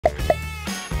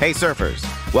Hey surfers,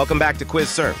 welcome back to Quiz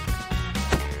Surf.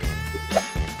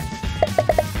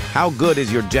 How good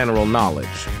is your general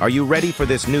knowledge? Are you ready for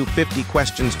this new 50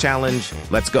 questions challenge?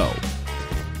 Let's go.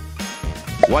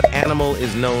 What animal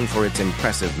is known for its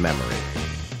impressive memory?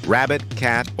 Rabbit,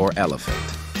 cat, or elephant?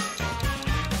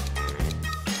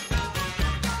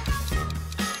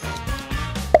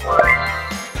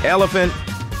 Elephant.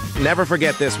 Never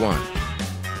forget this one.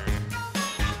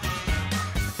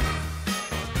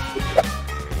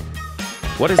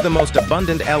 What is the most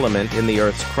abundant element in the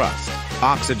Earth's crust?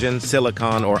 Oxygen,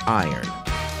 silicon, or iron?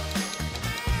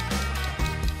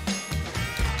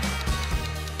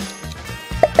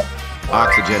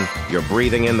 Oxygen. You're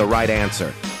breathing in the right answer.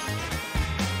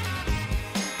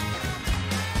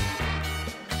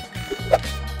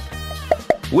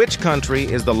 Which country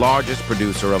is the largest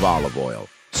producer of olive oil?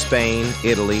 Spain,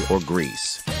 Italy, or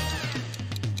Greece?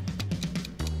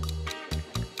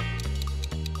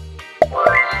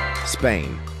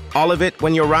 Spain. All of it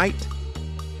when you're right?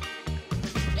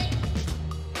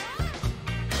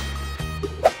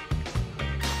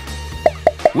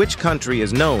 Which country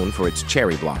is known for its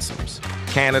cherry blossoms?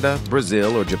 Canada,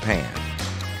 Brazil, or Japan?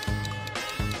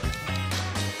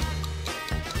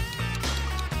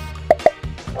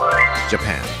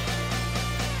 Japan.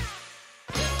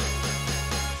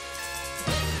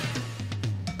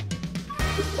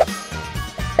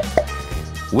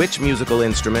 Which musical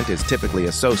instrument is typically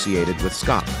associated with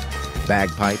Scotland?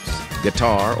 Bagpipes,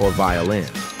 guitar, or violin?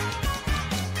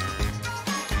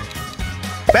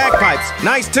 Bagpipes!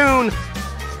 Nice tune!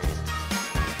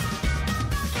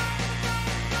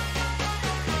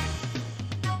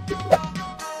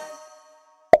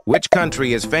 Which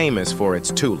country is famous for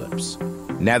its tulips?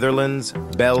 Netherlands,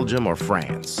 Belgium, or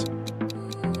France?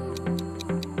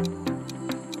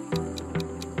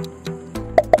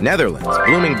 Netherlands,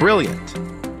 blooming brilliant.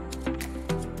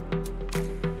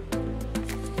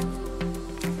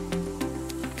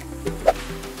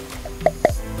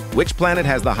 Which planet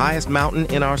has the highest mountain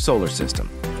in our solar system?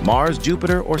 Mars,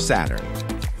 Jupiter, or Saturn?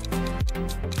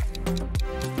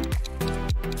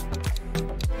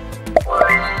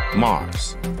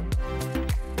 Mars.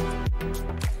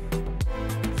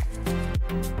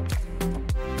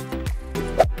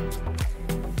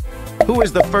 Who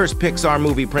is the first Pixar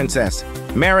movie princess?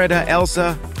 Merida,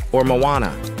 Elsa, or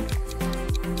Moana?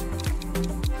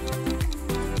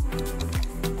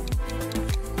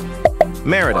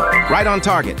 Merida, right on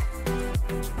target.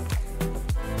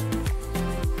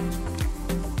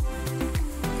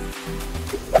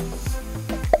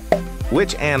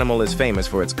 Which animal is famous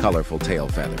for its colorful tail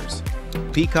feathers?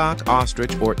 Peacock,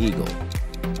 ostrich, or eagle?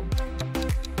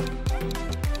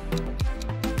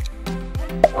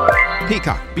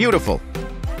 Peacock, beautiful.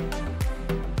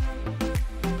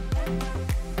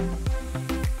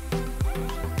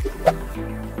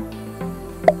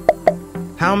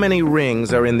 How many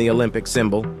rings are in the Olympic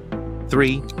symbol?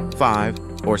 3, 5,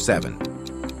 or 7?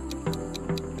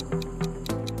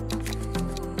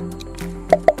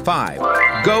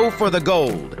 5. Go for the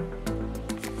gold.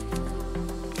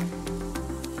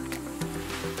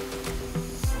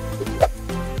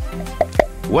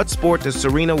 What sport does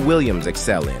Serena Williams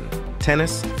excel in?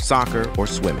 Tennis, soccer, or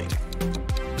swimming?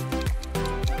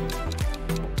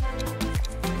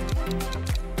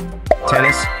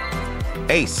 Tennis.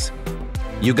 Ace.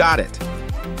 You got it.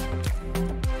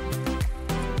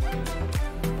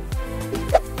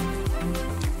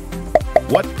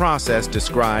 What process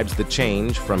describes the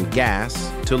change from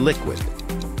gas to liquid?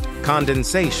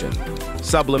 Condensation,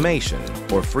 sublimation,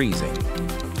 or freezing?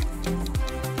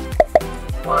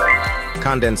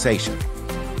 Condensation.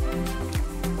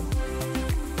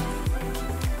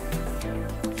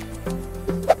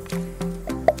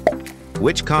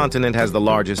 Which continent has the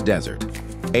largest desert?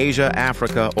 Asia,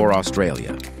 Africa, or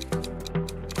Australia?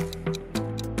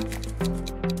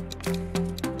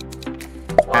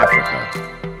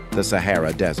 Africa, the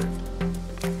Sahara Desert.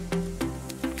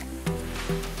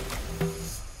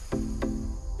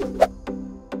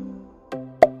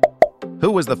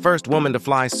 Who was the first woman to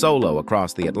fly solo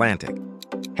across the Atlantic?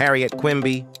 Harriet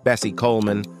Quimby, Bessie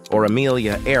Coleman, or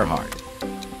Amelia Earhart?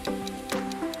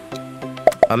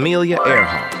 Amelia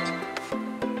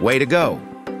Earhart. Way to go.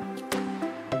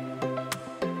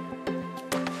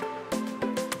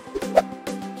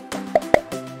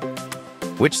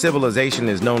 Which civilization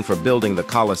is known for building the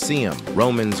Colosseum?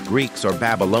 Romans, Greeks, or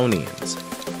Babylonians?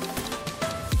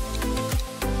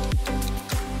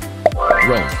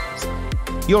 Romans.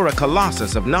 You're a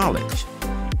colossus of knowledge.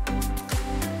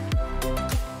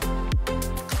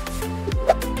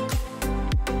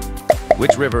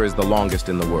 Which river is the longest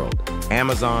in the world?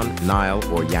 Amazon, Nile,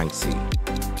 or Yangtze?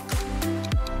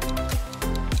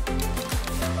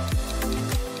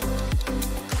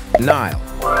 Nile,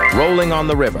 rolling on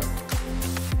the river.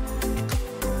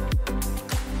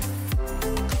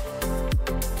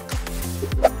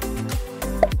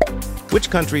 Which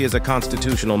country is a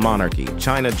constitutional monarchy?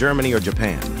 China, Germany, or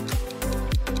Japan?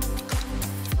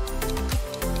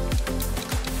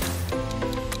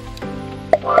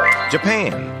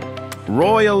 Japan.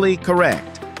 Royally correct.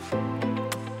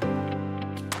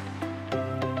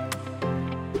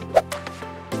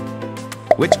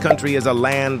 Which country is a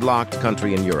landlocked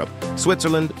country in Europe?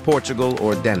 Switzerland, Portugal,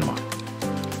 or Denmark?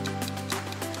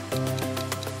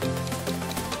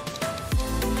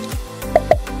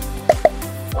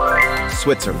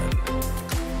 Switzerland.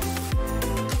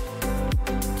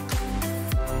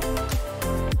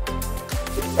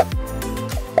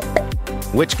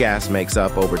 Which gas makes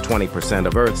up over 20%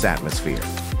 of Earth's atmosphere?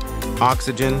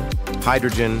 Oxygen,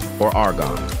 hydrogen, or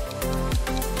argon?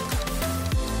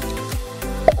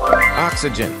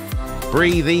 Oxygen.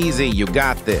 Breathe easy, you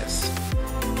got this.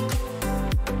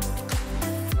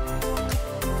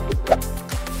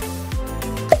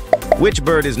 Which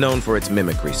bird is known for its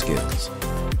mimicry skills?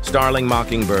 Starling,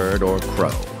 mockingbird, or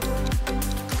crow?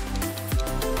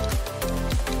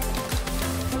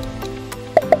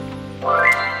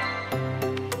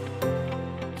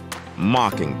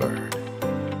 Mockingbird.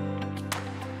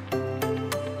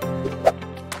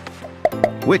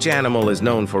 Which animal is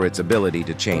known for its ability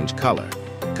to change color?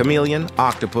 Chameleon,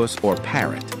 octopus, or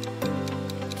parrot?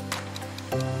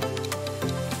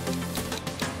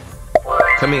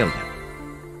 Chameleon.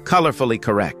 Colorfully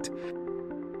correct.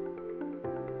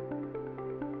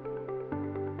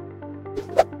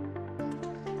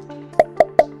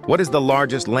 What is the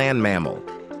largest land mammal?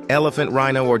 Elephant,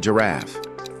 rhino, or giraffe?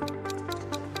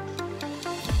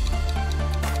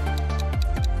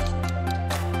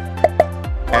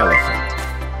 Elephant.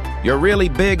 You're really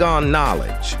big on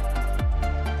knowledge.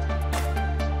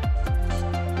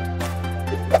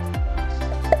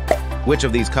 Which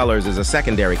of these colors is a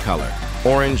secondary color?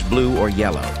 Orange, blue, or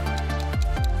yellow?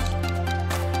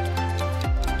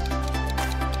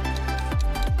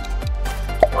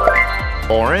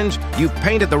 Orange? You've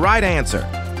painted the right answer.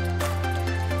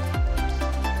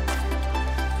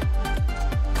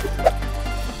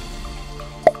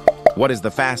 What is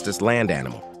the fastest land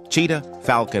animal? Cheetah,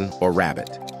 falcon, or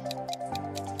rabbit?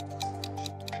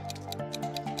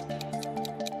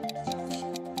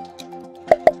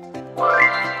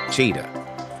 Cheetah.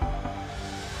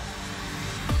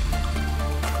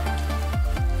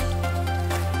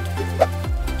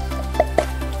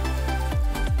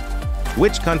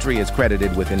 Which country is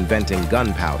credited with inventing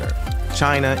gunpowder?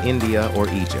 China, India, or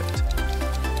Egypt?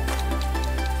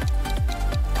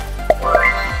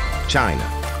 China.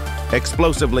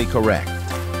 Explosively correct.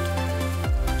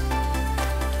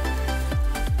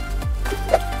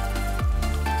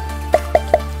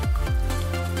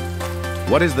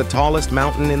 What is the tallest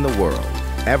mountain in the world?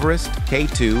 Everest,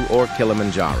 K2, or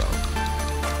Kilimanjaro?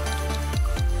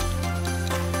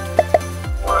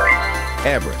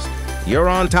 Everest. You're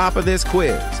on top of this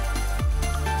quiz.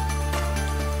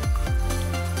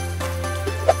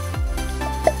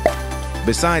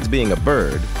 Besides being a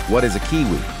bird, what is a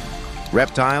kiwi?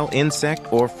 Reptile,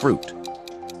 insect, or fruit?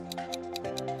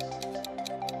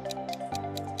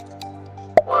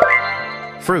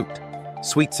 Fruit.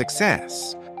 Sweet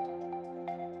success.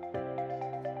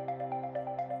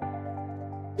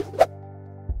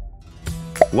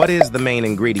 What is the main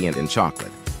ingredient in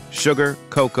chocolate? Sugar,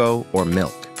 cocoa, or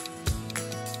milk?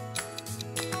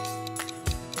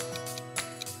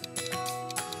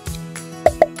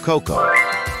 Cocoa.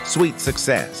 Sweet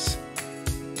success.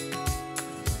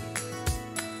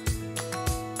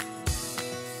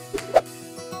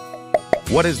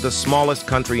 What is the smallest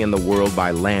country in the world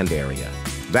by land area?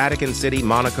 Vatican City,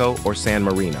 Monaco, or San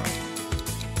Marino?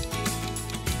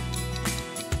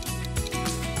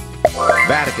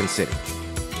 Vatican City.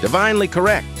 Divinely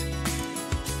correct.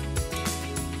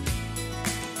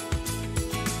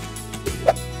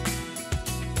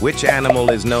 Which animal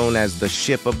is known as the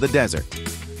ship of the desert?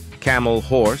 Camel,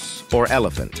 horse, or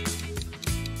elephant?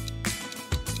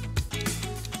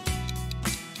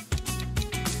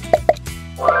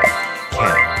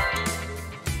 Camel.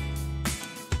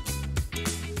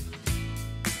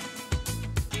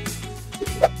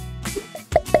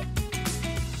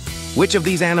 Which of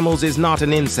these animals is not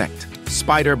an insect?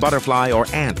 Spider, butterfly, or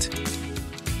ant?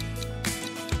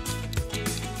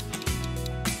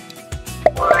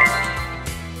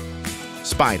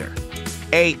 Spider.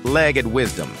 Eight-legged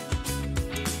wisdom.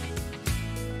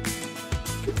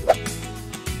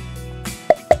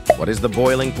 What is the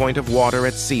boiling point of water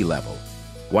at sea level?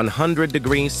 100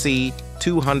 degrees C,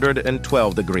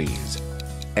 212 degrees.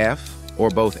 F, or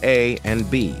both A and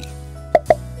B?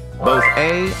 Both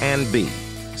A and B,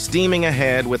 steaming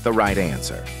ahead with the right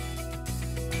answer.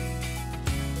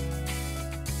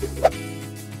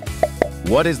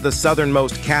 What is the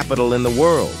southernmost capital in the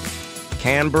world?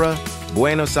 Canberra,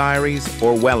 Buenos Aires,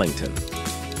 or Wellington?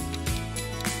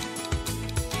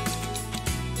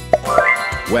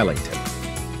 Wellington.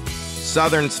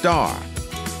 Southern Star.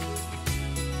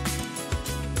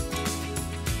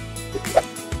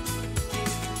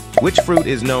 Which fruit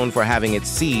is known for having its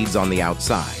seeds on the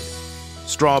outside?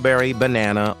 Strawberry,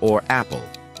 banana, or apple?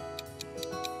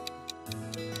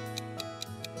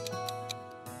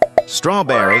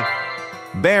 Strawberry.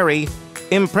 Berry.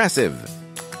 Impressive.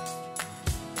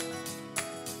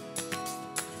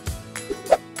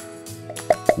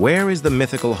 Where is the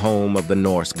mythical home of the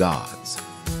Norse gods?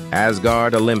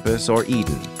 Asgard, Olympus, or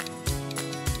Eden?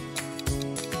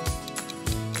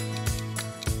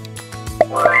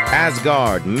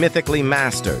 Asgard, mythically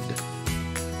mastered.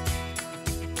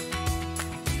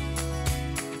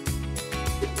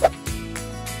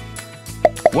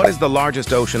 What is the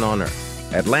largest ocean on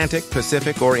Earth? Atlantic,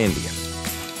 Pacific, or Indian?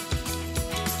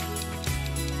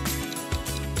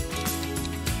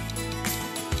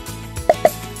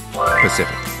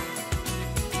 Pacific.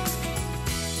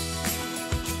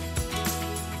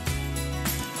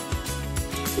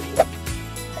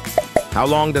 How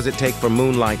long does it take for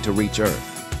moonlight to reach Earth?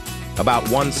 About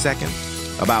 1 second,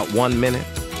 about 1 minute,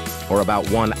 or about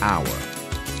 1 hour?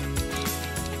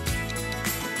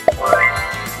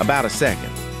 About a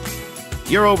second.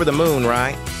 You're over the moon,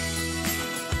 right?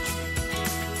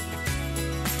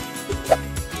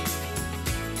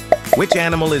 Which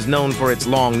animal is known for its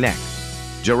long neck?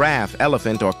 Giraffe,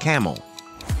 elephant, or camel?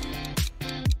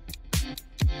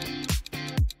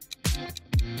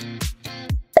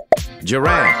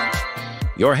 Giraffe.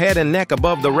 Your head and neck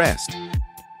above the rest.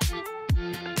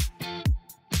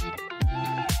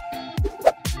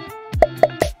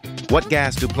 What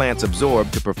gas do plants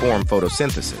absorb to perform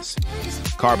photosynthesis?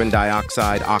 Carbon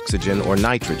dioxide, oxygen, or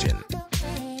nitrogen?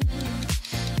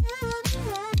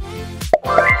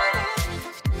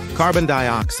 Carbon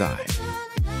dioxide.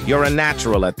 You're a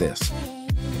natural at this.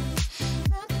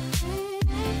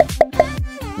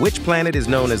 Which planet is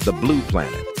known as the blue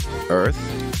planet? Earth,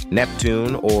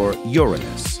 Neptune, or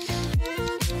Uranus?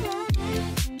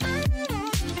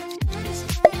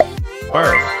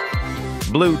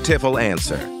 Earth. Blue Tiffle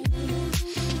answer.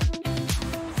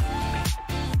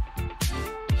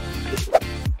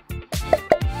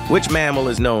 Which mammal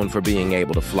is known for being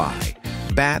able to fly?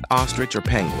 Bat, ostrich, or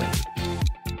penguin?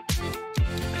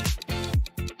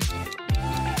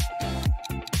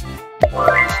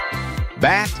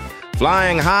 Bat,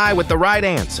 flying high with the right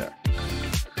answer.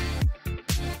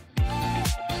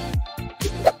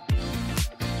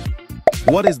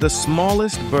 What is the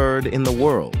smallest bird in the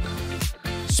world?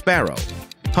 Sparrow,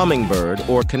 hummingbird,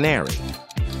 or canary?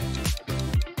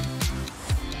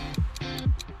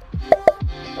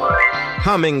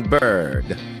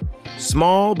 Hummingbird.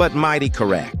 Small but mighty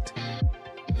correct.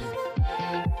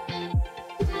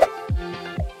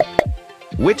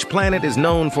 Which planet is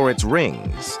known for its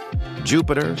rings?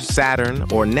 Jupiter,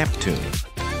 Saturn, or Neptune?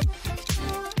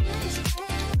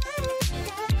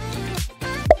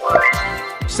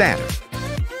 Saturn.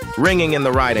 Ringing in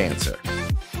the right answer.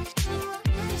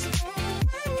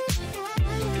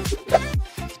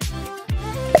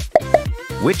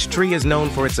 Which tree is known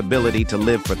for its ability to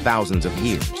live for thousands of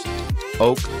years?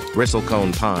 Oak,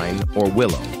 bristlecone pine, or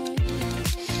willow?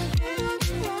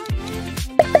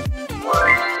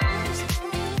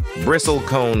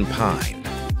 Bristlecone pine.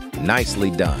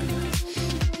 Nicely done.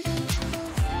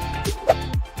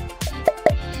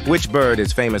 Which bird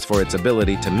is famous for its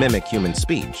ability to mimic human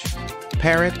speech?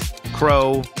 Parrot,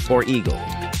 crow, or eagle?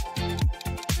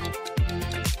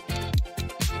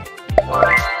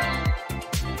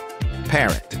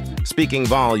 Parrot, speaking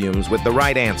volumes with the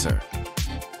right answer.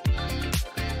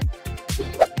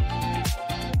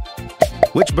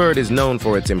 Which bird is known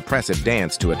for its impressive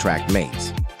dance to attract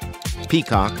mates?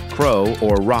 Peacock, crow,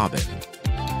 or robin?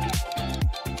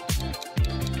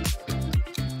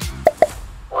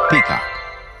 Peacock.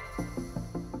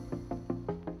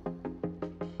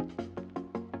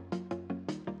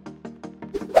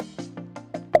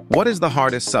 What is the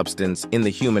hardest substance in the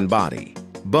human body?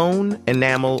 Bone,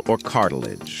 enamel, or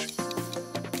cartilage?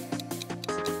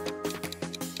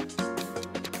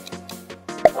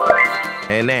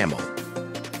 Enamel.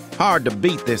 Hard to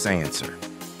beat this answer.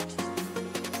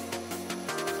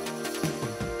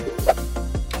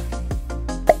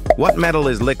 What metal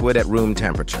is liquid at room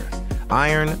temperature?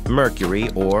 Iron, mercury,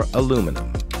 or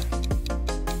aluminum?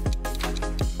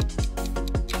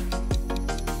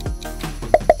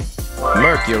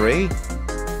 Mercury.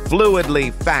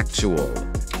 Fluidly factual.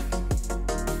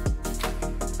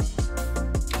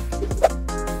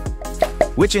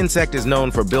 Which insect is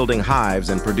known for building hives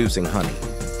and producing honey?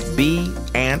 Bee,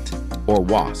 ant, or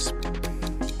wasp?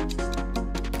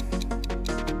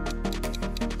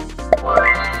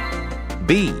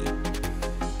 Bee.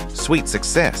 Sweet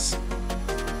success.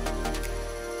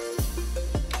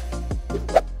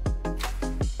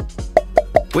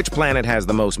 Which planet has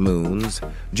the most moons?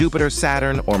 Jupiter,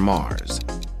 Saturn, or Mars?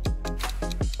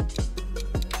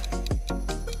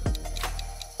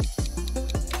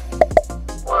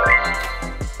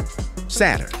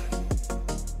 Saturn.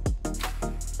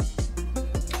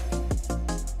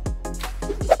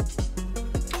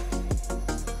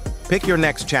 Pick your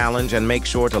next challenge and make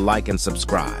sure to like and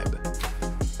subscribe.